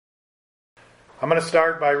I'm going to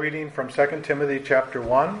start by reading from 2 Timothy chapter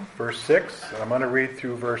 1, verse 6, and I'm going to read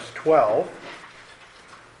through verse 12.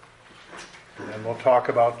 And we'll talk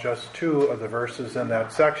about just two of the verses in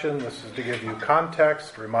that section. This is to give you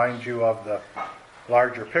context, remind you of the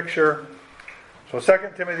larger picture. So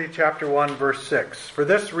 2 Timothy chapter 1, verse 6. For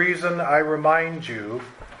this reason I remind you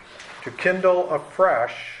to kindle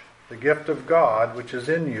afresh the gift of God which is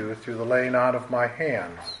in you through the laying on of my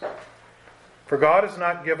hands. For God has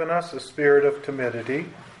not given us a spirit of timidity,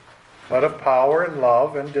 but of power and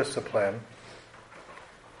love and discipline.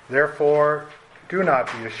 Therefore, do not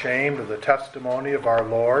be ashamed of the testimony of our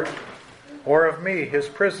Lord, or of me, his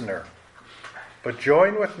prisoner, but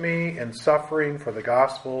join with me in suffering for the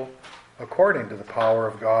gospel according to the power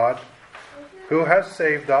of God, who has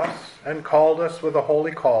saved us and called us with a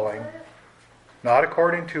holy calling, not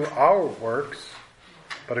according to our works,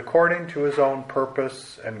 but according to his own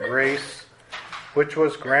purpose and grace, which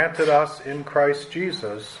was granted us in Christ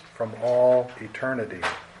Jesus from all eternity,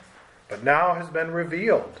 but now has been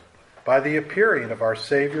revealed by the appearing of our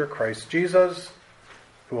Savior Christ Jesus,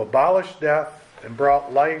 who abolished death and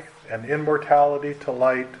brought life and immortality to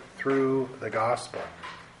light through the gospel,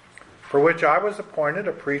 for which I was appointed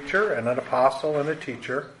a preacher and an apostle and a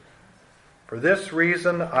teacher. For this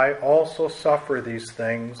reason I also suffer these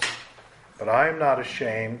things, but I am not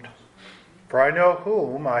ashamed, for I know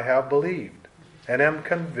whom I have believed, and am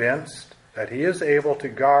convinced that he is able to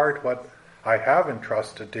guard what I have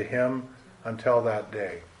entrusted to him until that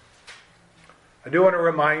day. I do want to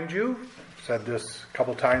remind you, I've said this a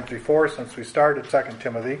couple times before since we started 2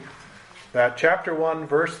 Timothy, that chapter 1,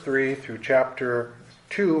 verse 3 through chapter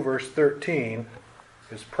 2, verse 13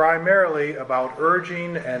 is primarily about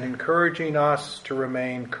urging and encouraging us to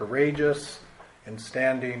remain courageous in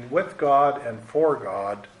standing with God and for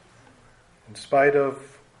God, in spite of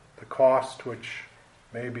the cost which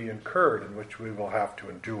may be incurred and which we will have to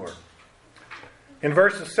endure. In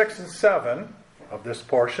verses 6 and 7 of this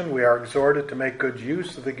portion, we are exhorted to make good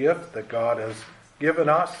use of the gift that God has given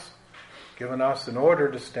us in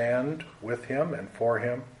order to stand with him and for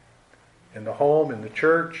him in the home, in the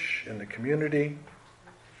church, in the community.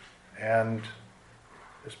 And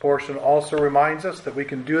this portion also reminds us that we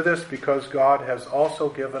can do this because God has also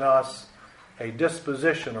given us a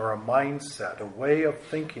disposition or a mindset, a way of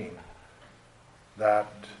thinking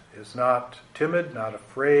that is not timid, not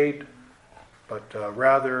afraid, but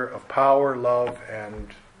rather of power, love, and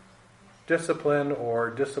discipline,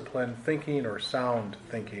 or disciplined thinking, or sound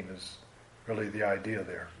thinking is really the idea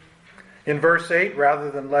there. In verse 8,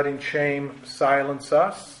 rather than letting shame silence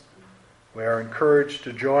us, we are encouraged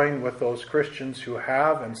to join with those Christians who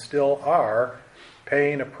have and still are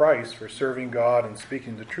paying a price for serving God and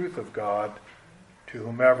speaking the truth of God to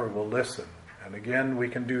whomever will listen. And again, we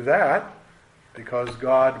can do that because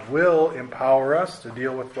God will empower us to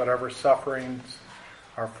deal with whatever sufferings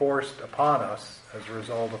are forced upon us as a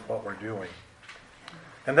result of what we're doing.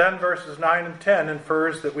 And then verses 9 and 10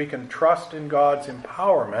 infers that we can trust in God's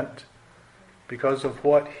empowerment because of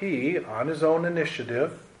what he, on his own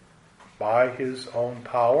initiative, by his own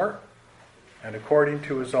power, and according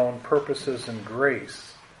to his own purposes and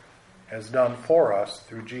grace, has done for us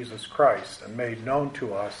through Jesus Christ and made known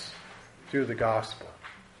to us through the gospel.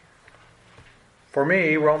 For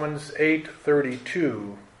me, Romans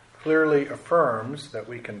 8:32 clearly affirms that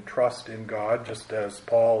we can trust in God, just as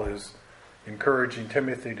Paul is encouraging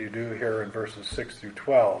Timothy to do here in verses 6 through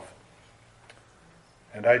 12.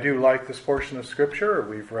 And I do like this portion of Scripture.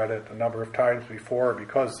 We've read it a number of times before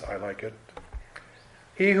because I like it.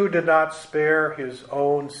 He who did not spare his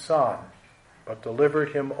own son, but delivered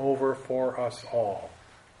him over for us all,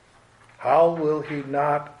 how will he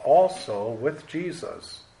not also with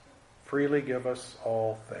Jesus freely give us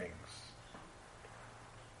all things?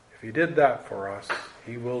 If he did that for us,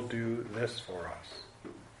 he will do this for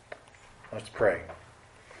us. Let's pray.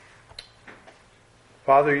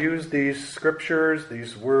 Father, use these scriptures,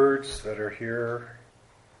 these words that are here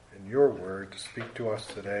in your word to speak to us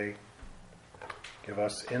today. Give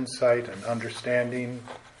us insight and understanding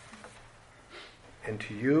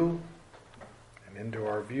into you and into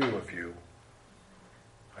our view of you.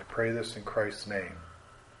 I pray this in Christ's name.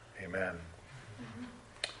 Amen.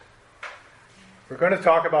 We're going to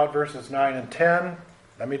talk about verses 9 and 10.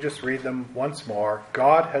 Let me just read them once more.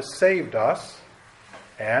 God has saved us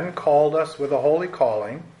and called us with a holy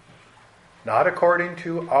calling, not according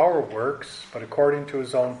to our works, but according to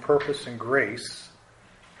his own purpose and grace,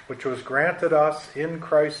 which was granted us in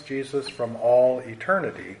Christ Jesus from all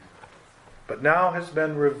eternity, but now has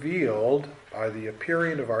been revealed by the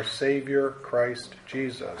appearing of our Savior Christ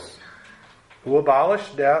Jesus, who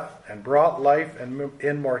abolished death and brought life and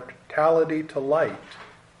immortality to light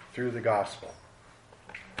through the gospel.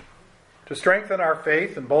 To strengthen our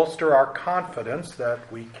faith and bolster our confidence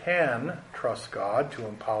that we can trust God to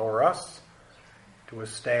empower us to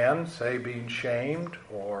withstand, say, being shamed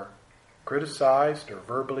or criticized or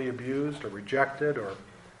verbally abused or rejected, or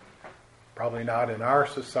probably not in our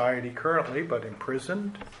society currently, but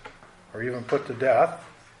imprisoned or even put to death.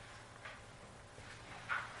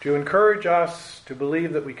 To encourage us to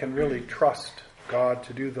believe that we can really trust God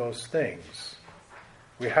to do those things,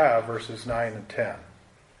 we have verses 9 and 10.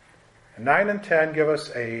 And 9 and 10 give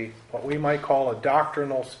us what we might call a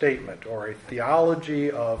doctrinal statement or a theology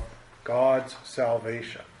of God's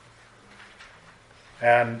salvation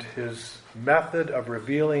and his method of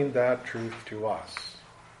revealing that truth to us.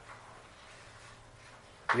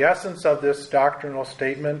 The essence of this doctrinal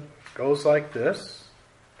statement goes like this.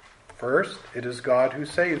 First, it is God who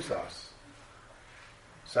saves us.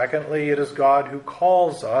 Secondly, it is God who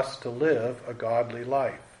calls us to live a godly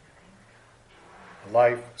life. A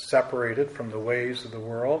life separated from the ways of the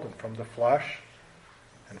world and from the flesh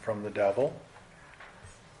and from the devil.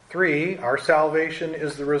 3, our salvation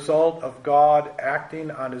is the result of God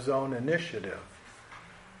acting on his own initiative.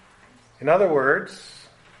 In other words,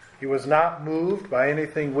 he was not moved by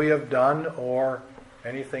anything we have done or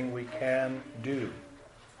anything we can do.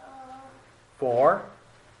 4,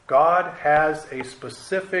 God has a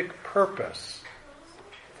specific purpose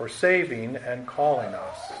for saving and calling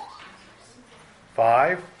us.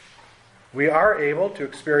 5, we are able to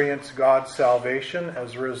experience God's salvation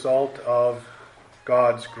as a result of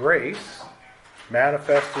God's grace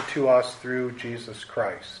manifested to us through Jesus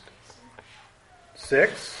Christ.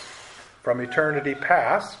 6, from eternity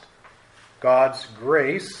past, God's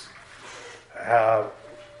grace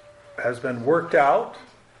has been worked out.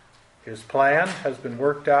 His plan has been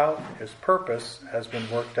worked out. His purpose has been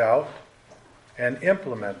worked out and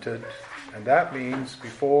implemented. And that means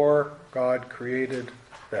before God created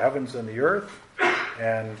the heavens and the earth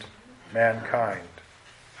and mankind.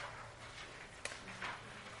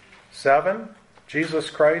 7, Jesus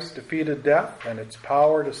Christ defeated death and its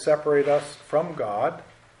power to separate us from God.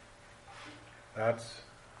 That's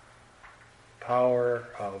power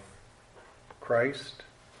of Christ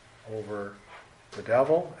over the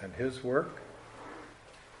devil and his work.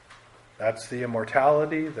 That's the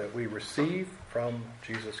immortality that we receive from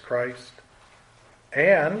Jesus Christ.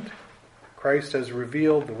 And Christ has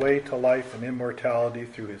revealed the way to life and immortality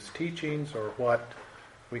through his teachings, or what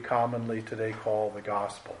we commonly today call the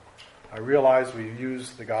gospel. I realize we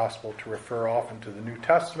use the gospel to refer often to the New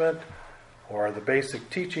Testament or the basic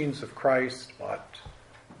teachings of Christ, but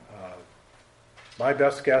my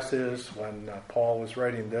best guess is when Paul was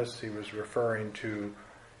writing this, he was referring to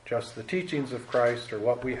just the teachings of Christ, or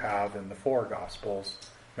what we have in the 4 Gospels,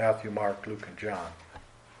 Matthew, Mark, Luke, and John.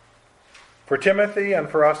 For Timothy and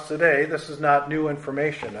for us today, this is not new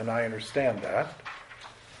information, and I understand that.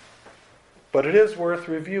 But it is worth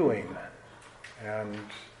reviewing. And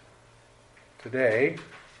today,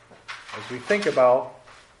 as we think about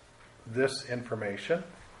this information,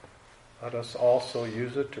 let us also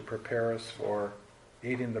use it to prepare us for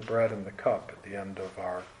eating the bread and the cup at the end of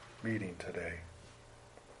our meeting today.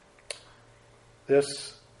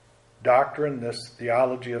 This doctrine, this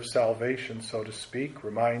theology of salvation, so to speak,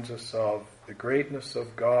 reminds us of the greatness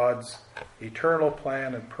of God's eternal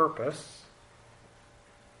plan and purpose,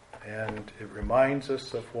 and it reminds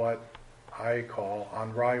us of what I call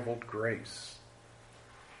unrivaled grace.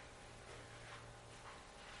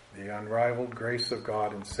 The unrivaled grace of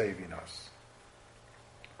God in saving us.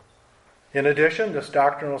 In addition, this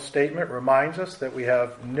doctrinal statement reminds us that we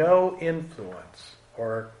have no influence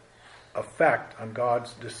or effect on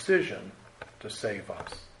God's decision to save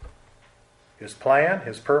us. His plan,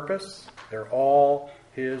 his purpose, they're all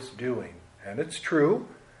his doing. And it's true.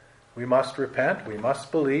 We must repent. We must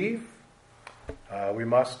believe. We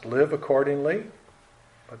must live accordingly.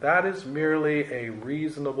 But that is merely a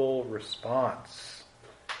reasonable response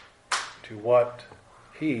to what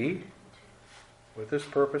he, with his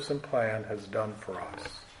purpose and plan, has done for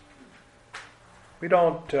us. We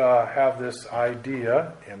don't have this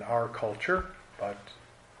idea in our culture, but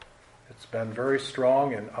it's been very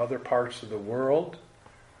strong in other parts of the world.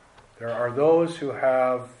 There are those who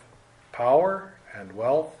have power and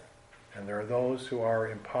wealth, and there are those who are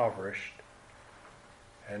impoverished.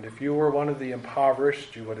 And if you were one of the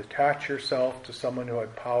impoverished, you would attach yourself to someone who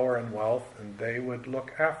had power and wealth, and they would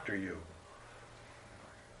look after you.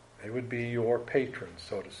 They would be your patron,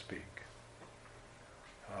 so to speak.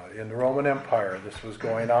 In the Roman Empire, this was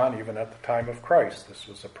going on even at the time of Christ. This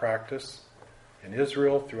was a practice in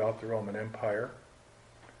Israel, throughout the Roman Empire.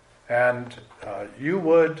 And you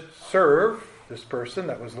would serve this person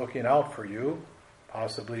that was looking out for you.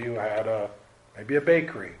 Possibly you had maybe a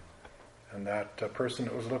bakery, and that person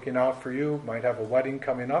that was looking out for you might have a wedding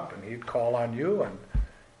coming up, and he'd call on you, and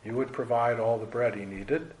you would provide all the bread he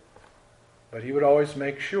needed. But he would always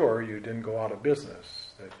make sure you didn't go out of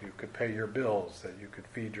business, that you could pay your bills, that you could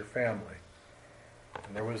feed your family.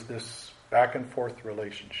 And there was this back and forth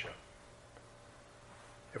relationship.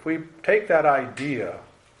 If we take that idea,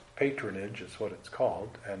 patronage is what it's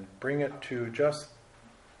called, and bring it to just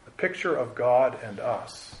the picture of God and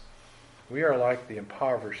us, we are like the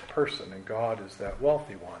impoverished person, and God is that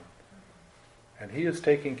wealthy one. And he is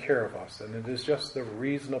taking care of us, and it is just the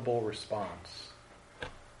reasonable response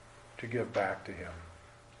to give back to him.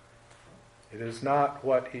 It is not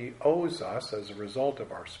what he owes us as a result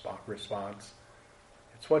of our response.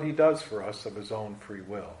 It's what he does for us of his own free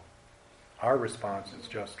will. Our response is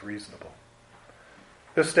just reasonable.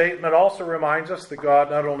 This statement also reminds us that God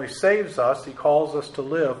not only saves us, he calls us to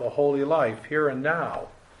live a holy life here and now.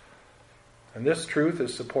 And this truth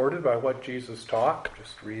is supported by what Jesus taught.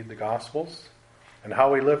 Just read the Gospels. And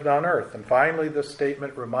how he lived on earth. And finally, this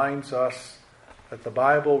statement reminds us that the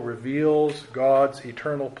Bible reveals God's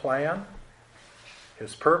eternal plan,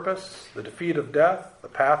 his purpose, the defeat of death, the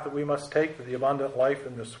path that we must take to the abundant life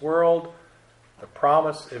in this world, the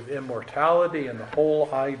promise of immortality, and the whole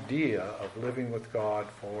idea of living with God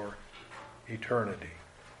for eternity.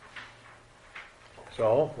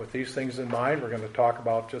 So, with these things in mind, we're going to talk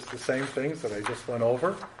about just the same things that I just went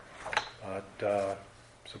over, but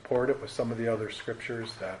support it with some of the other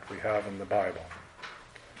scriptures that we have in the Bible.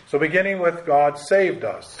 So beginning with God saved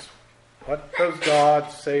us. What does God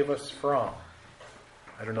save us from?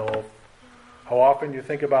 I don't know how often you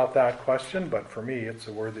think about that question, but for me it's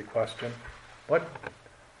a worthy question.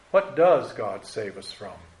 What does God save us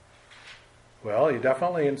from? Well, he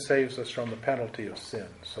definitely saves us from the penalty of sin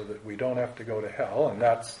so that we don't have to go to hell, and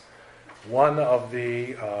that's one of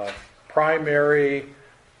the primary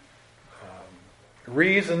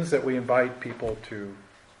reasons that we invite people to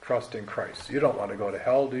trust in Christ. You don't want to go to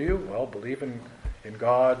hell, do you? Well, believe in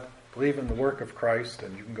God, believe in the work of Christ,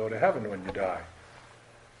 and you can go to heaven when you die.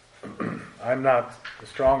 I'm not the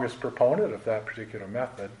strongest proponent of that particular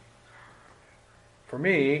method. For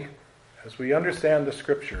me, as we understand the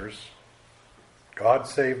Scriptures, God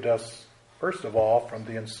saved us, first of all, from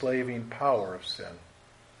the enslaving power of sin.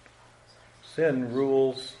 Sin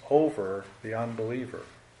rules over the unbeliever.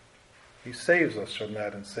 He saves us from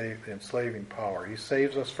that enslaving power. He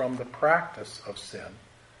saves us from the practice of sin.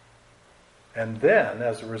 And then,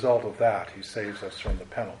 as a result of that, he saves us from the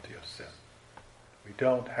penalty of sin. We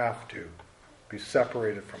don't have to be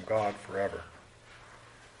separated from God forever.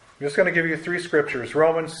 I'm just going to give you 3 scriptures.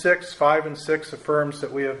 Romans 6, 5 and 6 affirms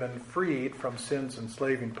that we have been freed from sin's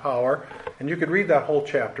enslaving power. And you could read that whole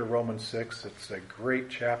chapter, Romans 6. It's a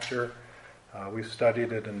great chapter. We've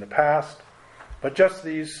studied it in the past. But just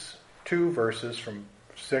these 2 verses from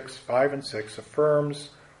 6, 5 and 6 affirms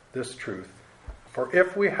this truth. For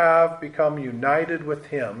if we have become united with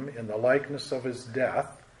him in the likeness of his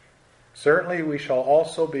death, certainly we shall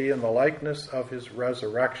also be in the likeness of his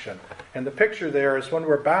resurrection. And the picture there is when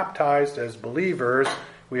we're baptized as believers,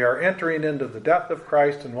 we are entering into the death of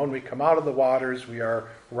Christ, and when we come out of the waters, we are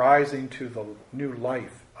rising to the new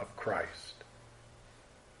life of Christ.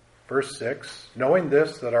 Verse 6, knowing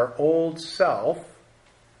this, that our old self,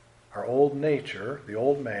 our old nature, the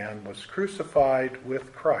old man, was crucified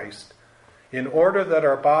with Christ, in order that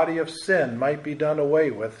our body of sin might be done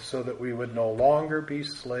away with, so that we would no longer be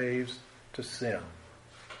slaves to sin.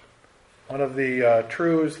 One of the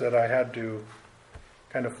truths that I had to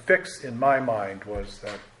kind of fix in my mind was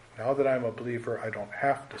that now that I'm a believer, I don't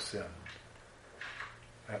have to sin.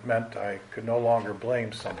 That meant I could no longer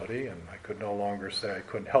blame somebody, and I could no longer say I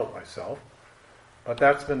couldn't help myself. But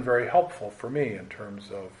that's been very helpful for me in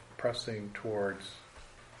terms of pressing towards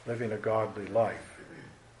living a godly life.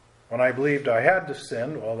 When I believed I had to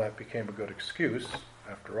sin, well, that became a good excuse,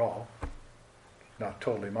 after all. Not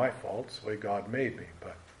totally my fault, it's the way God made me,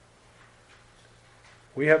 but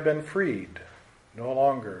we have been freed, no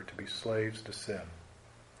longer to be slaves to sin.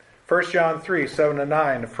 1 John 3, 7 and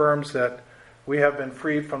 9 affirms that we have been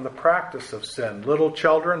freed from the practice of sin. Little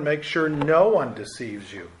children, make sure no one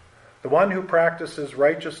deceives you. The one who practices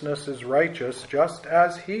righteousness is righteous, just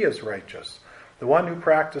as he is righteous. The one who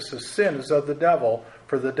practices sin is of the devil,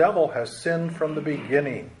 for the devil has sinned from the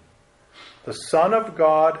beginning. The Son of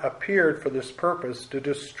God appeared for this purpose, to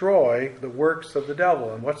destroy the works of the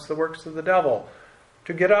devil. And what's the works of the devil?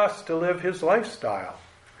 To get us to live his lifestyle,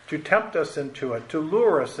 to tempt us into it, to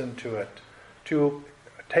lure us into it, to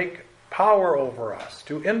take power over us,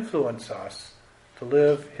 to influence us, to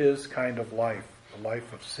live his kind of life, the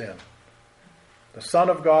life of sin. The Son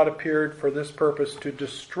of God appeared for this purpose, to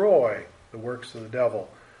destroy the works of the devil.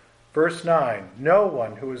 Verse 9, no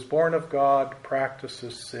one who is born of God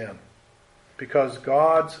practices sin, because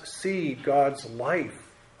God's seed, God's life,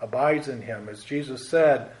 abides in him. As Jesus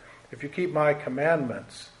said, if you keep my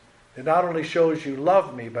commandments, it not only shows you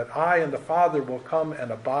love me, but I and the Father will come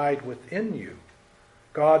and abide within you.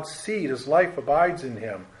 God's seed, his life, abides in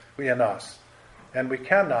him, in us. And we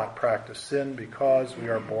cannot practice sin because we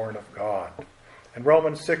are born of God. And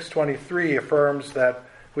Romans 6:23 affirms that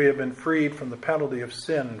we have been freed from the penalty of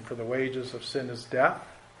sin, for the wages of sin is death,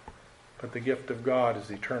 but the gift of God is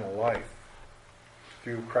eternal life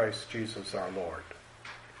through Christ Jesus our Lord.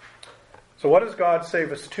 So what does God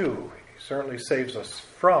save us to? He certainly saves us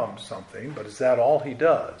from something, but is that all he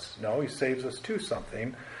does? No, he saves us to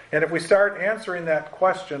something. And if we start answering that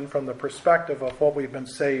question from the perspective of what we've been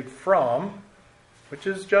saved from, which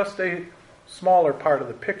is just a smaller part of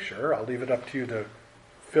the picture, I'll leave it up to you to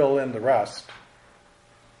fill in the rest,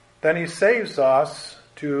 then he saves us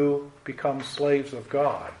to become slaves of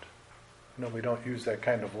God. I know we don't use that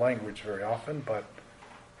kind of language very often, but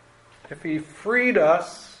if he freed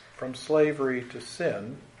us from slavery to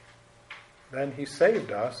sin, then he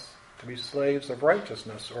saved us to be slaves of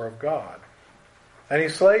righteousness or of God. And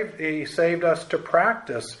he saved us to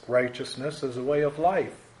practice righteousness as a way of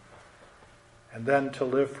life, and then to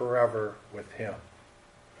live forever with him.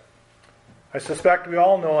 I suspect we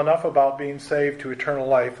all know enough about being saved to eternal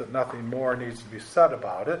life that nothing more needs to be said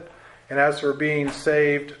about it. And as for being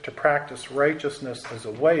saved to practice righteousness as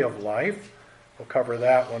a way of life, we'll cover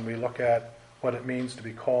that when we look at what it means to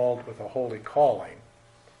be called with a holy calling.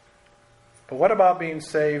 But what about being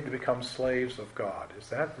saved to become slaves of God? Is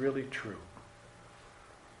that really true?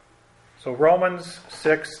 So Romans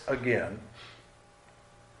 6 again.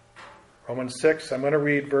 Romans 6, I'm going to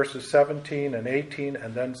read verses 17 and 18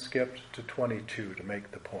 and then skip to 22 to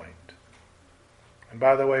make the point. And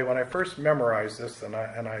by the way, when I first memorized this and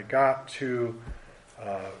I got to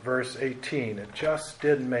verse 18, it just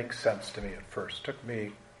didn't make sense to me at first. It took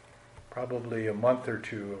me probably a month or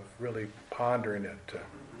two of really pondering it to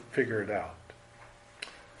figure it out.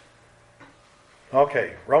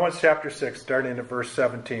 Okay, Romans chapter 6, starting at verse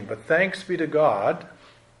 17. But thanks be to God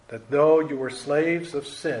that though you were slaves of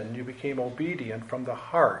sin, you became obedient from the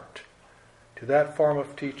heart to that form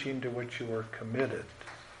of teaching to which you were committed.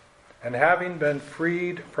 And having been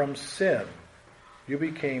freed from sin, you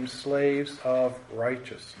became slaves of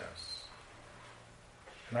righteousness.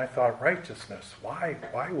 And I thought, righteousness, why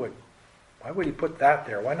would he put that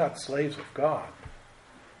there? Why not slaves of God?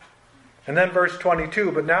 And then verse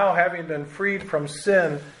 22, but now having been freed from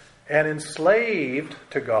sin and enslaved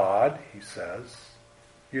to God, he says,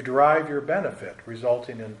 you derive your benefit,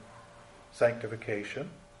 resulting in sanctification,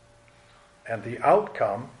 and the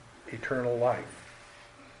outcome, eternal life.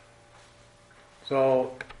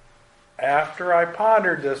 So, after I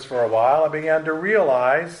pondered this for a while, I began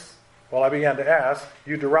to ask,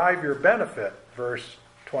 you derive your benefit, verse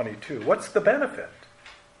 22. What's the benefit?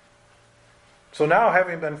 So now,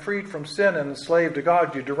 having been freed from sin and enslaved to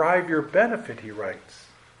God, you derive your benefit, he writes,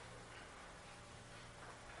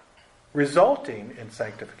 resulting in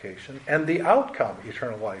sanctification, and the outcome,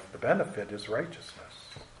 eternal life. The benefit is righteousness.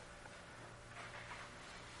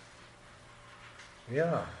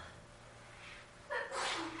 Yeah.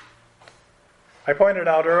 I pointed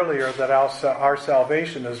out earlier that our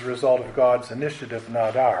salvation is a result of God's initiative,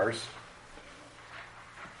 not ours.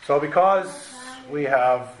 So because we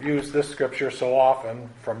have used this scripture so often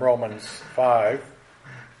from Romans 5,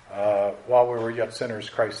 while we were yet sinners,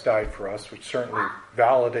 Christ died for us, which certainly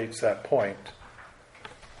validates that point.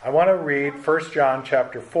 I want to read 1 John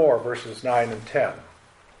chapter 4, verses 9 and 10,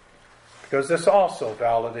 because this also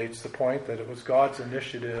validates the point that it was God's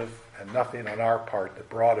initiative and nothing on our part that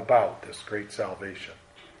brought about this great salvation.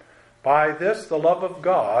 By this the love of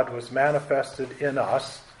God was manifested in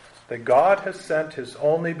us, that God has sent his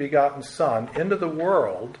only begotten Son into the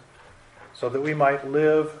world so that we might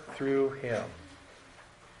live through him.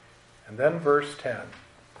 And then verse 10.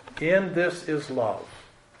 In this is love,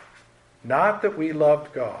 not that we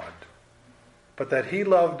loved God, but that he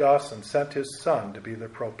loved us and sent his Son to be the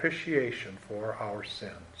propitiation for our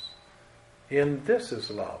sins. In this is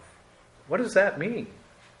love. What does that mean?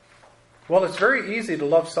 Well, it's very easy to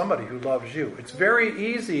love somebody who loves you. It's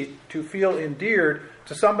very easy to feel endeared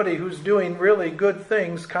to somebody who's doing really good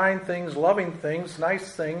things, kind things, loving things,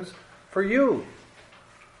 nice things for you.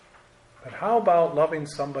 But how about loving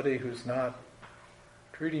somebody who's not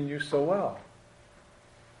treating you so well?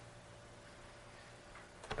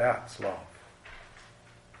 That's love.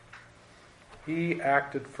 He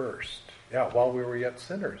acted first. Yeah, while we were yet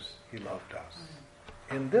sinners, he loved us.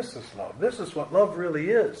 And this is love. This is what love really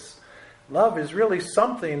is. Love is really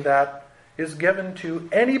something that is given to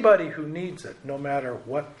anybody who needs it, no matter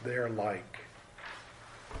what they're like.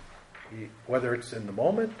 Whether it's in the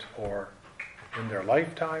moment or in their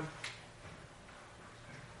lifetime.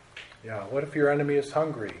 Yeah, what if your enemy is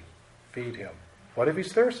hungry? Feed him. What if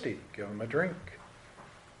he's thirsty? Give him a drink.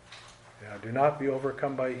 Yeah, do not be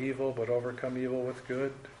overcome by evil, but overcome evil with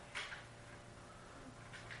good.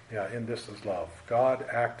 Yeah, and this is love. God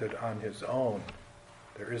acted on his own.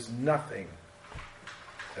 There is nothing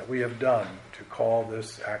that we have done to call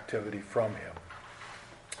this activity from him.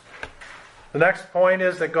 The next point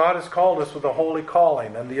is that God has called us with a holy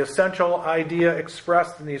calling. And the essential idea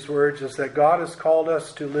expressed in these words is that God has called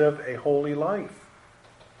us to live a holy life.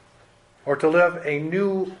 Or to live a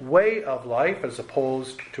new way of life as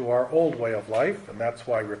opposed to our old way of life. And that's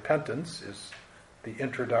why repentance is the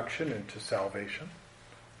introduction into salvation.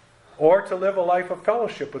 Or to live a life of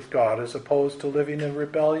fellowship with God as opposed to living in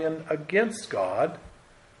rebellion against God.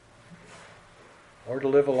 Or to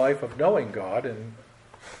live a life of knowing God,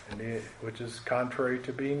 which is contrary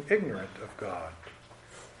to being ignorant of God.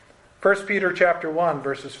 1 Peter chapter 1,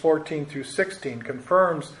 verses 14 through 16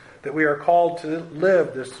 confirms that we are called to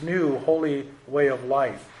live this new holy way of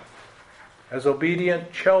life. As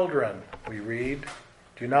obedient children, we read,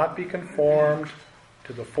 do not be conformed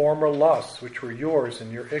to the former lusts which were yours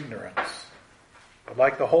in your ignorance. But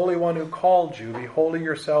like the Holy One who called you, be holy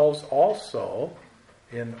yourselves also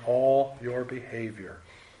in all your behavior.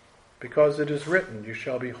 Because it is written, you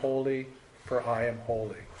shall be holy, for I am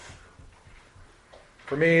holy.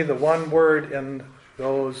 For me, the one word in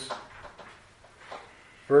those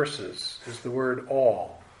verses is the word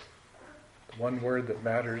all. The one word that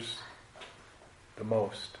matters the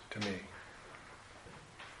most to me.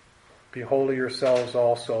 Be holy yourselves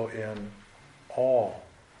also in all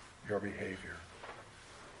your behavior.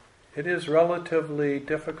 It is relatively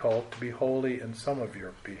difficult to be holy in some of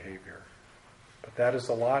your behavior, but that is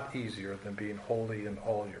a lot easier than being holy in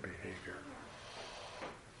all your behavior.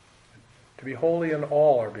 To be holy in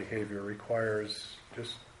all our behavior requires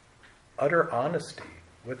just utter honesty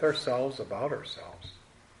with ourselves, about ourselves.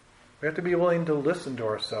 We have to be willing to listen to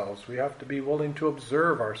ourselves. We have to be willing to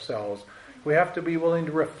observe ourselves. We have to be willing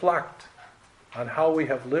to reflect on how we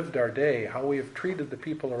have lived our day, how we have treated the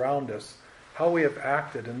people around us, how we have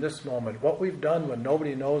acted in this moment, what we've done when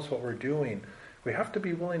nobody knows what we're doing. We have to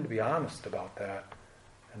be willing to be honest about that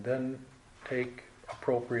and then take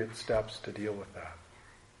appropriate steps to deal with that.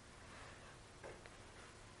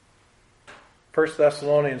 1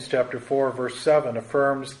 Thessalonians chapter 4, verse 7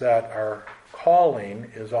 affirms that our calling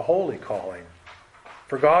is a holy calling.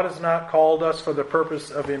 For God has not called us for the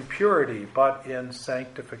purpose of impurity, but in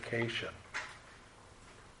sanctification.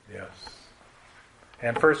 Yes.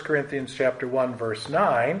 And 1 Corinthians chapter 1, verse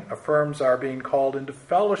 9 affirms our being called into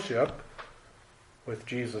fellowship with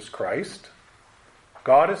Jesus Christ.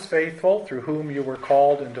 God is faithful, through whom you were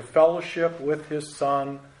called into fellowship with his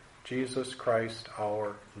Son, Jesus Christ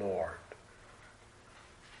our Lord.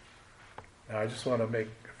 Now, I just want to make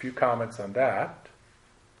a few comments on that.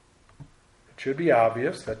 It should be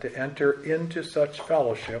obvious that to enter into such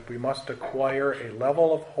fellowship, we must acquire a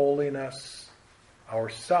level of holiness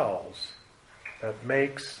ourselves that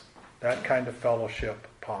makes that kind of fellowship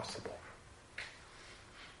possible.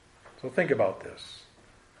 So think about this.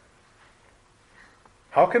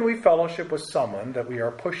 How can we fellowship with someone that we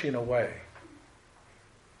are pushing away?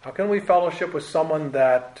 How can we fellowship with someone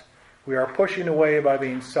that we are pushing away by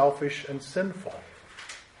being selfish and sinful?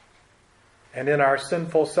 And in our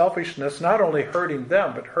sinful selfishness, not only hurting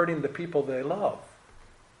them, but hurting the people they love.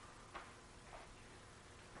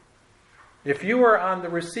 If you were on the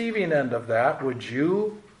receiving end of that, would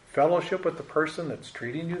you fellowship with the person that's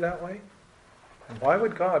treating you that way? And why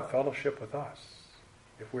would God fellowship with us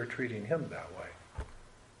if we're treating him that way?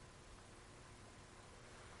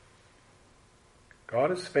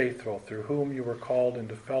 God is faithful, through whom you were called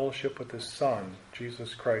into fellowship with his Son,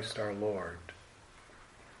 Jesus Christ our Lord.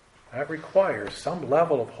 That requires some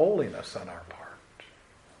level of holiness on our part.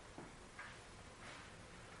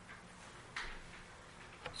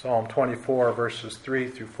 Psalm 24, verses 3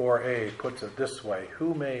 through 4a puts it this way: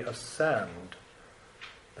 who may ascend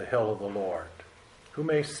the hill of the Lord? Who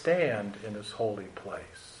may stand in his holy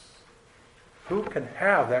place? Who can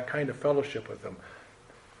have that kind of fellowship with him?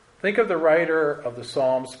 Think of the writer of the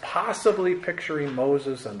Psalms possibly picturing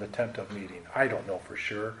Moses and the tent of meeting. I don't know for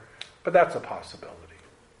sure, but that's a possibility.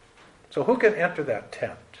 So who can enter that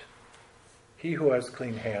tent? He who has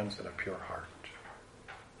clean hands and a pure heart.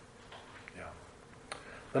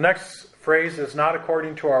 The next phrase is not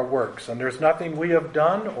according to our works, and there's nothing we have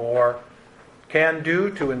done or can do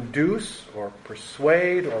to induce or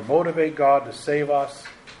persuade or motivate God to save us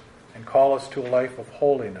and call us to a life of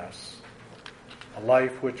holiness, a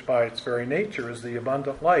life which by its very nature is the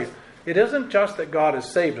abundant life. It isn't just that God has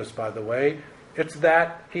saved us, by the way. It's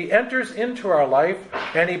that He enters into our life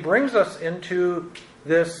and He brings us into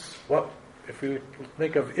this, what if we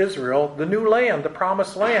think of Israel, the new land, the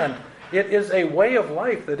promised land. It is a way of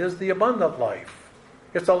life that is the abundant life.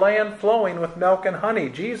 It's a land flowing with milk and honey.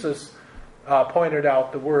 Jesus pointed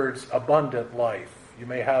out the words abundant life. You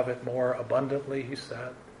may have it more abundantly, He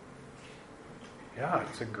said. Yeah,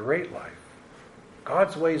 it's a great life.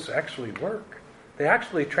 God's ways actually work. They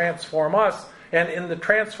actually transform us. And in the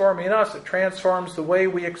transforming us, it transforms the way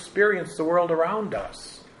we experience the world around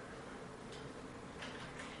us.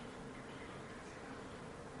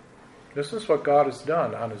 This is what God has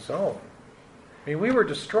done on His own. I mean, we were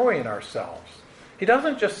destroying ourselves. He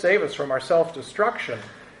doesn't just save us from our self-destruction.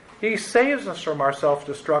 He saves us from our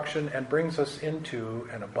self-destruction and brings us into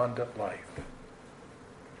an abundant life.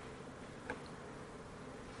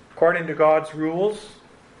 According to God's rules,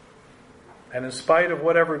 and in spite of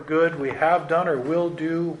whatever good we have done or will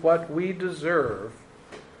do, what we deserve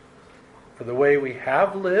for the way we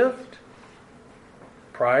have lived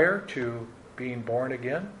prior to being born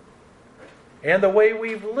again, and the way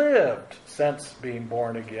we've lived since being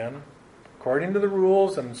born again, according to the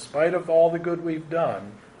rules and in spite of all the good we've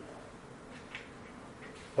done,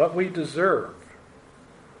 what we deserve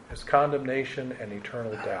is condemnation and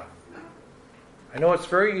eternal death. I know it's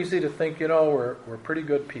very easy to think, we're pretty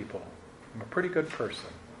good people. I'm a pretty good person.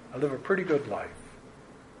 I live a pretty good life.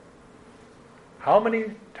 How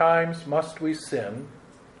many times must we sin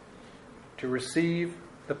to receive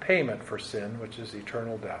the payment for sin, which is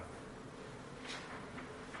eternal death?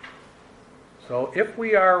 So if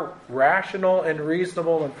we are rational and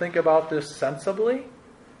reasonable and think about this sensibly,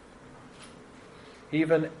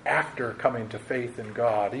 even after coming to faith in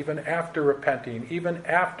God, even after repenting, even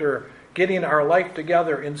after getting our life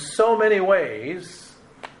together in so many ways,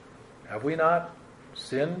 have we not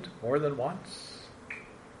sinned more than once?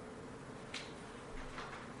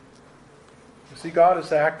 You see, God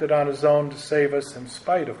has acted on His own to save us in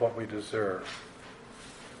spite of what we deserve.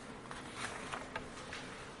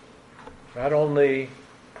 Not only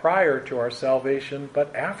prior to our salvation,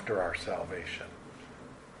 but after our salvation.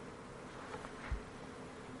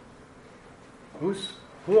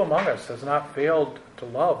 Who among us has not failed to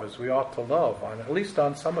love as we ought to love, at least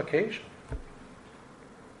on some occasion?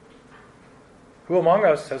 Who among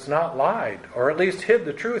us has not lied, or at least hid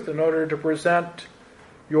the truth in order to present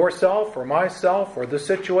yourself or myself or the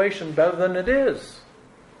situation better than it is?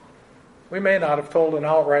 We may not have told an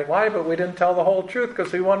outright lie, but we didn't tell the whole truth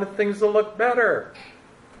because we wanted things to look better.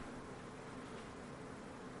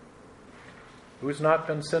 Who's not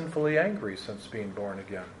been sinfully angry since being born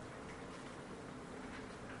again?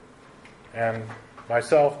 And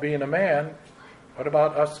myself being a man, what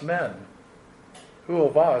about us men? Who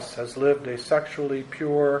of us has lived a sexually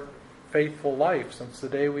pure, faithful life since the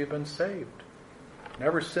day we've been saved?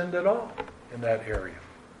 Never sinned at all in that area.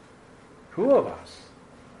 Who of us?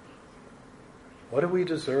 What do we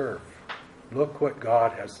deserve? Look what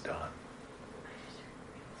God has done.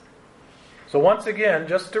 So once again,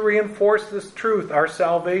 just to reinforce this truth, our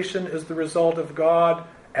salvation is the result of God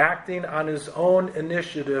acting on His own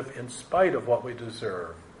initiative in spite of what we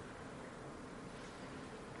deserve.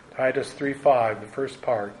 Titus 3:5, the first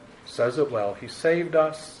part, says it well. He saved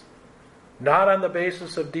us, not on the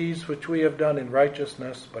basis of deeds which we have done in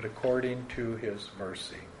righteousness, but according to His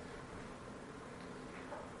mercy.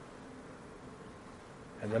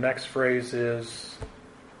 And the next phrase is,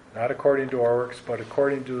 not according to our works, but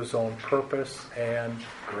according to His own purpose and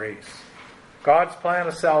grace. God's plan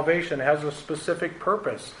of salvation has a specific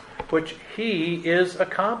purpose, which He is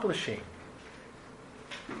accomplishing.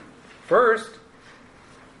 First,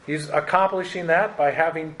 He's accomplishing that by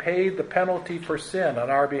having paid the penalty for sin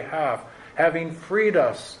on our behalf, having freed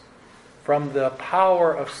us from the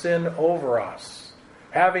power of sin over us,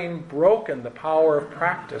 having broken the power of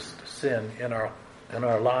practiced sin in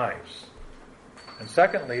our lives. And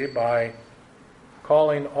secondly, by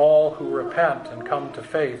calling all who repent and come to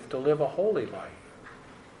faith to live a holy life.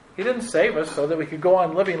 He didn't save us so that we could go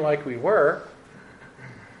on living like we were.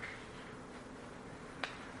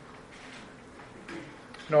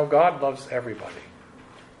 No, God loves everybody.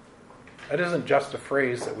 That isn't just a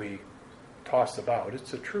phrase that we toss about.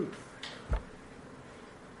 It's the truth.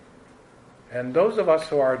 And those of us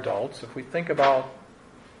who are adults, if we think about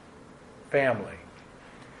family,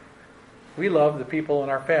 We love the people in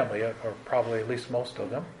our family, or probably at least most of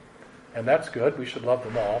them. And that's good. We should love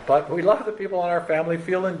them all. But we love the people in our family,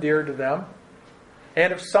 feel endeared to them.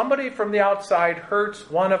 And if somebody from the outside hurts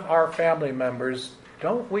one of our family members,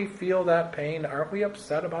 don't we feel that pain? Aren't we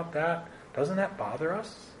upset about that? Doesn't that bother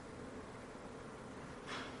us?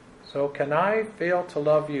 So can I fail to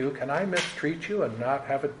love you? Can I mistreat you and not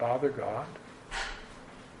have it bother God?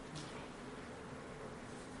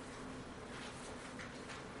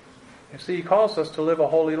 You see, he calls us to live a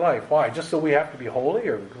holy life. Why? Just so we have to be holy,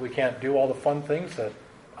 or we can't do all the fun things that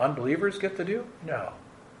unbelievers get to do? No.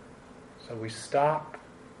 So we stop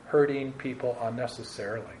hurting people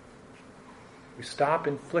unnecessarily. We stop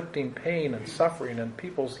inflicting pain and suffering in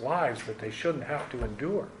people's lives that they shouldn't have to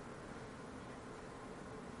endure.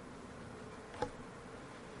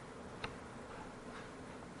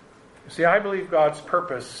 You see, I believe God's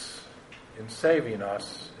purpose in saving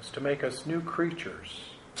us is to make us new creatures.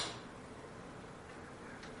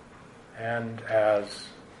 And as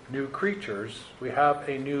new creatures, we have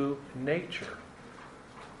a new nature.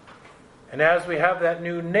 And as we have that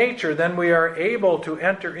new nature, then we are able to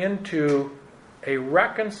enter into a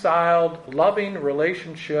reconciled, loving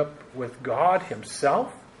relationship with God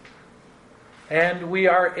Himself. And we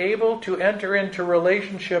are able to enter into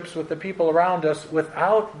relationships with the people around us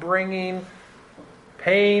without bringing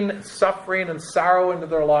pain, suffering, and sorrow into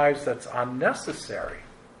their lives that's unnecessary.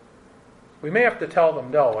 We may have to tell them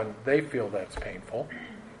no, and they feel that's painful.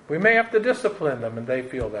 We may have to discipline them, and they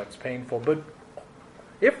feel that's painful. But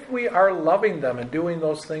if we are loving them and doing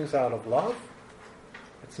those things out of love,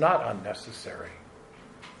 it's not unnecessary.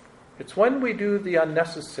 It's when we do the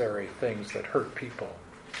unnecessary things that hurt people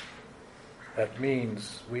that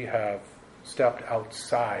means we have stepped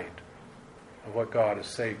outside of what God has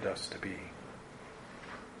saved us to be.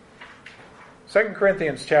 2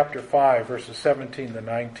 Corinthians chapter 5, verses 17 to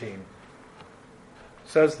 19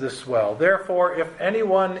 says this well. Therefore, if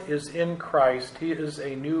anyone is in Christ, he is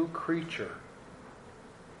a new creature.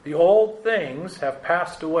 The old things have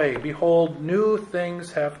passed away. Behold, new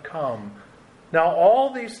things have come. Now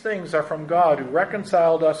all these things are from God, who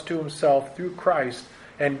reconciled us to Himself through Christ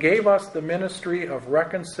and gave us the ministry of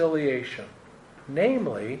reconciliation.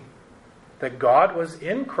 Namely, that God was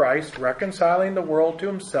in Christ reconciling the world to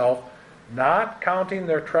Himself, not counting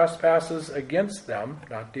their trespasses against them,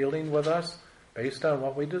 not dealing with us based on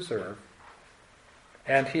what we deserve.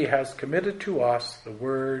 And He has committed to us the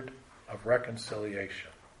word of reconciliation.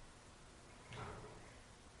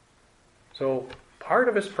 So part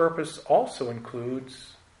of His purpose also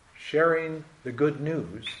includes sharing the good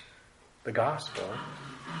news, the gospel,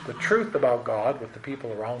 the truth about God with the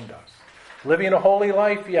people around us. Living a holy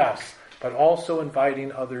life, yes, but also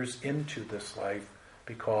inviting others into this life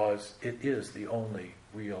because it is the only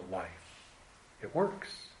real life. It works.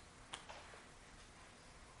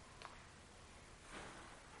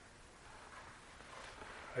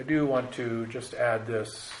 I do want to just add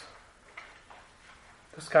this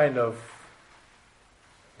kind of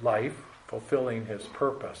life, fulfilling His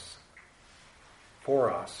purpose for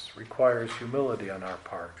us, requires humility on our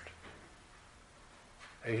part.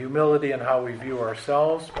 A humility in how we view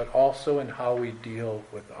ourselves, but also in how we deal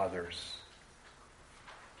with others.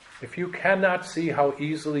 If you cannot see how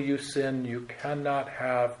easily you sin, you cannot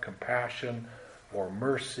have compassion or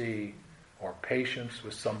mercy or patience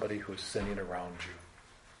with somebody who's sinning around you.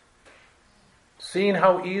 Seeing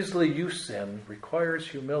how easily you sin requires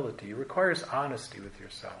humility. It requires honesty with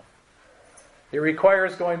yourself. It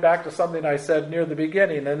requires going back to something I said near the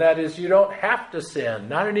beginning, and that is you don't have to sin.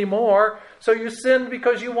 Not anymore. So you sinned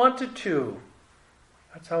because you wanted to.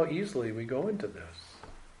 That's how easily we go into this.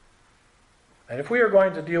 And if we are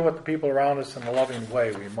going to deal with the people around us in a loving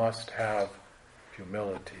way, we must have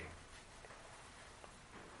humility.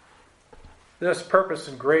 This purpose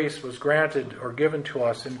and grace was granted or given to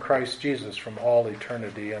us in Christ Jesus from all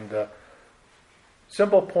eternity. And the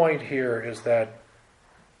simple point here is that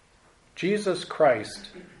Jesus Christ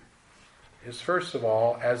is, first of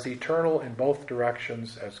all, as eternal in both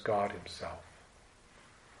directions as God Himself.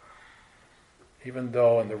 Even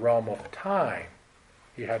though in the realm of time,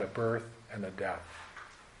 He had a birth and a death.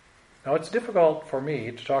 Now it's difficult for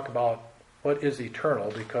me to talk about what is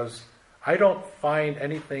eternal because I don't find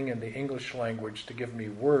anything in the English language to give me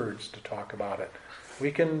words to talk about it.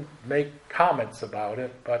 We can make comments about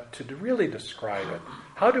it, but to really describe it,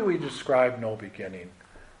 how do we describe no beginning?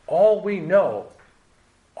 All we know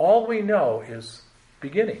is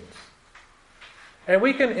beginnings. And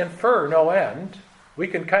we can infer no end. We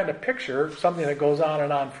can kind of picture something that goes on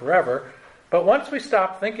and on forever. But once we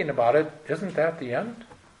stop thinking about it, isn't that the end?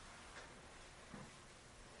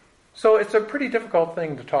 So it's a pretty difficult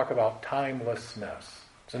thing to talk about timelessness.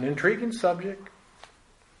 It's an intriguing subject.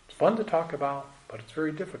 It's fun to talk about, but it's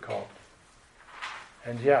very difficult.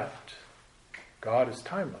 And yet, God is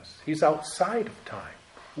timeless. He's outside of time.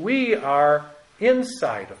 We are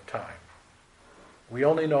inside of time. We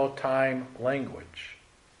only know time language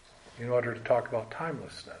in order to talk about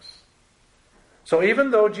timelessness. So even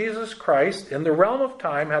though Jesus Christ, in the realm of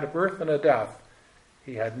time, had a birth and a death,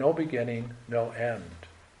 he had no beginning, no end.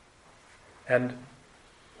 And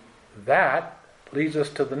that leads us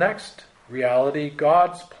to the next reality.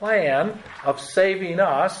 God's plan of saving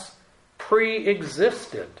us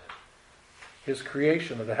pre-existed his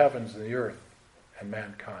creation of the heavens and the earth and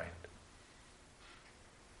mankind.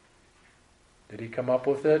 Did he come up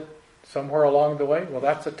with it somewhere along the way? Well,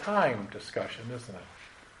 that's a time discussion, isn't it?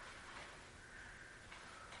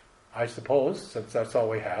 I suppose, since that's all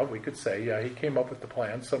we have, we could say, yeah, he came up with the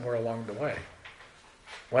plan somewhere along the way.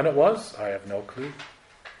 When it was, I have no clue.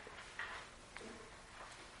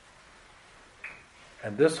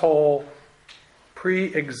 And this whole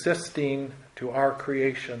pre-existing to our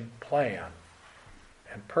creation plan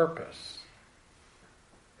and purpose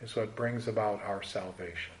is what brings about our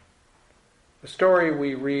salvation. The story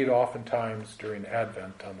we read oftentimes during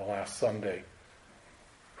Advent on the last Sunday,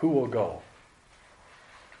 who will go?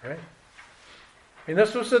 Right? I mean,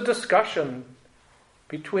 this was a discussion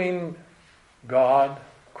between God,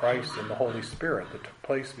 Christ, and the Holy Spirit that took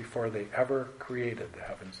place before they ever created the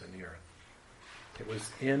heavens and the earth. It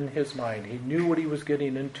was in his mind. He knew what he was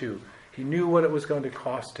getting into. He knew what it was going to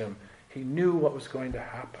cost him. He knew what was going to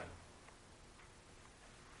happen.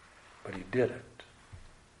 But he did it.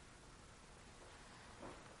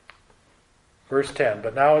 Verse 10,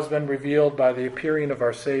 but now has been revealed by the appearing of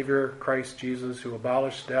our Savior, Christ Jesus, who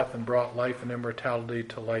abolished death and brought life and immortality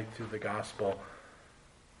to light through the gospel.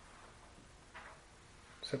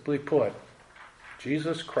 Simply put,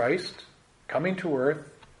 Jesus Christ, coming to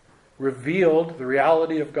earth, revealed the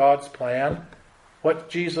reality of God's plan. What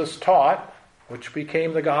Jesus taught, which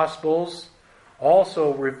became the Gospels,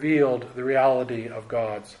 also revealed the reality of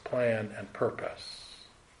God's plan and purpose.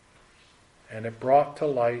 And it brought to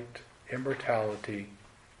light immortality,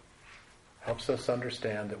 helps us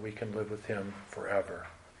understand that we can live with him forever.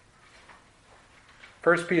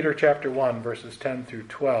 1 Peter chapter 1, verses 10 through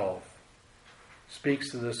 12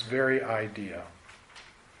 speaks to this very idea.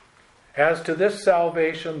 As to this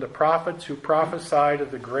salvation, the prophets who prophesied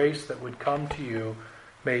of the grace that would come to you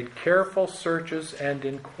made careful searches and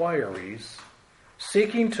inquiries,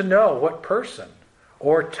 seeking to know what person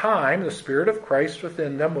or time the Spirit of Christ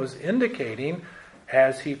within them was indicating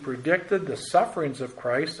as he predicted the sufferings of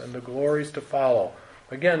Christ and the glories to follow.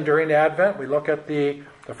 Again, during Advent, we look at the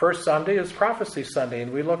first Sunday is Prophecy Sunday,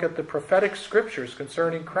 and we look at the prophetic scriptures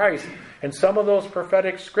concerning Christ. And some of those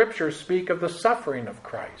prophetic scriptures speak of the suffering of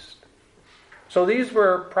Christ. So these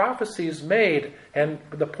were prophecies made, and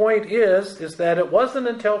the point is that it wasn't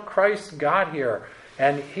until Christ got here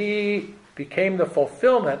and he became the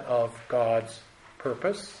fulfillment of God's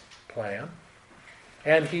purpose, plan,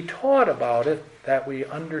 and he taught about it that we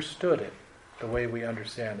understood it the way we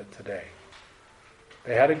understand it today.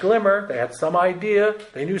 They had a glimmer, they had some idea,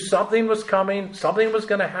 they knew something was coming, something was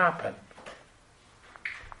going to happen,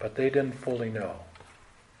 but they didn't fully know.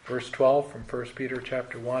 Verse 12 from 1 Peter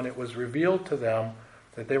chapter 1, it was revealed to them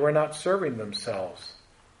that they were not serving themselves.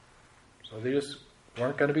 So they just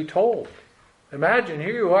weren't going to be told. Imagine,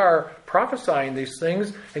 here you are prophesying these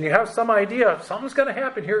things, and you have some idea, something's going to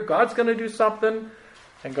happen here, God's going to do something,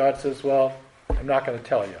 and God says, well, I'm not going to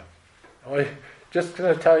tell you. I'm just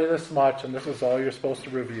going to tell you this much, and this is all you're supposed to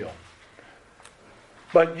reveal.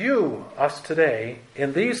 But you, us today,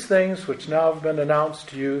 in these things which now have been announced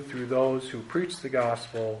to you through those who preach the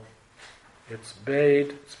gospel, it's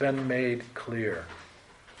been made clear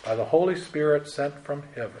by the Holy Spirit sent from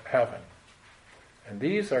heaven. And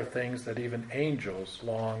these are things that even angels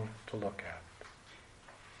long to look at.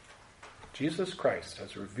 Jesus Christ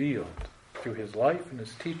has revealed through his life and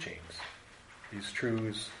his teachings these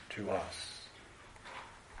truths to us.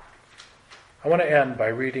 I want to end by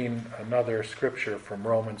reading another scripture from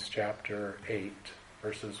Romans chapter 8,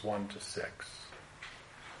 verses 1 to 6.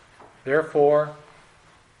 Therefore,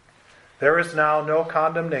 there is now no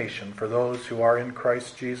condemnation for those who are in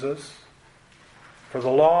Christ Jesus. For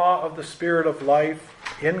the law of the Spirit of life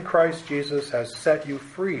in Christ Jesus has set you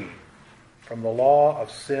free from the law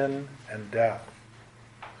of sin and death.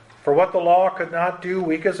 For what the law could not do,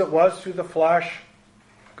 weak as it was through the flesh,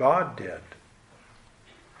 God did,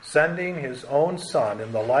 sending his own Son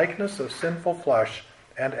in the likeness of sinful flesh,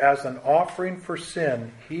 and as an offering for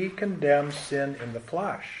sin, he condemned sin in the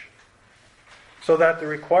flesh, so that the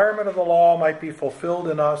requirement of the law might be fulfilled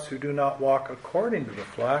in us who do not walk according to the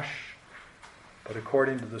flesh, but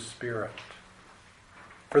according to the Spirit.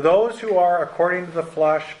 For those who are according to the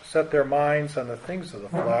flesh set their minds on the things of the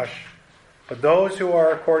flesh, but those who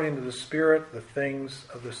are according to the Spirit, the things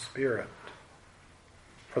of the Spirit.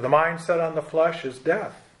 For the mind set on the flesh is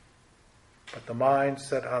death, but the mind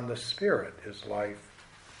set on the Spirit is life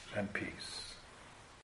and peace.